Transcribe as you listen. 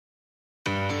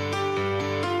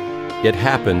It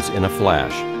happens in a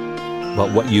flash.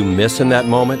 But what you miss in that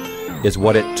moment is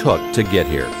what it took to get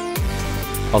here.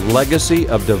 A legacy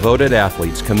of devoted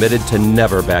athletes committed to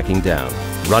never backing down,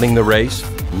 running the race,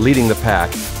 leading the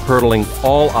pack, hurdling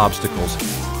all obstacles,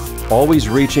 always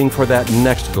reaching for that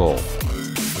next goal,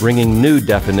 bringing new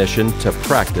definition to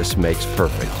practice makes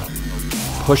perfect,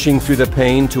 pushing through the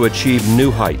pain to achieve new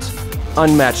heights,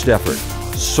 unmatched effort,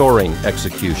 soaring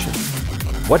execution.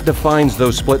 What defines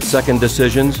those split-second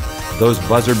decisions, those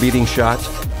buzzer-beating shots,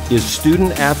 is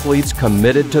student athletes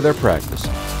committed to their practice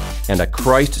and a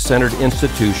Christ-centered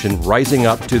institution rising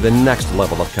up to the next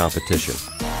level of competition,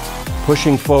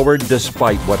 pushing forward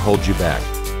despite what holds you back.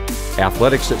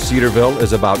 Athletics at Cedarville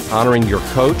is about honoring your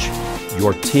coach,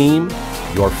 your team,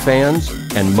 your fans,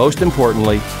 and most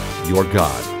importantly, your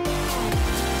God.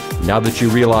 Now that you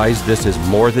realize this is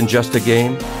more than just a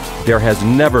game, there has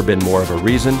never been more of a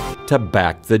reason to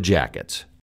back the Jackets.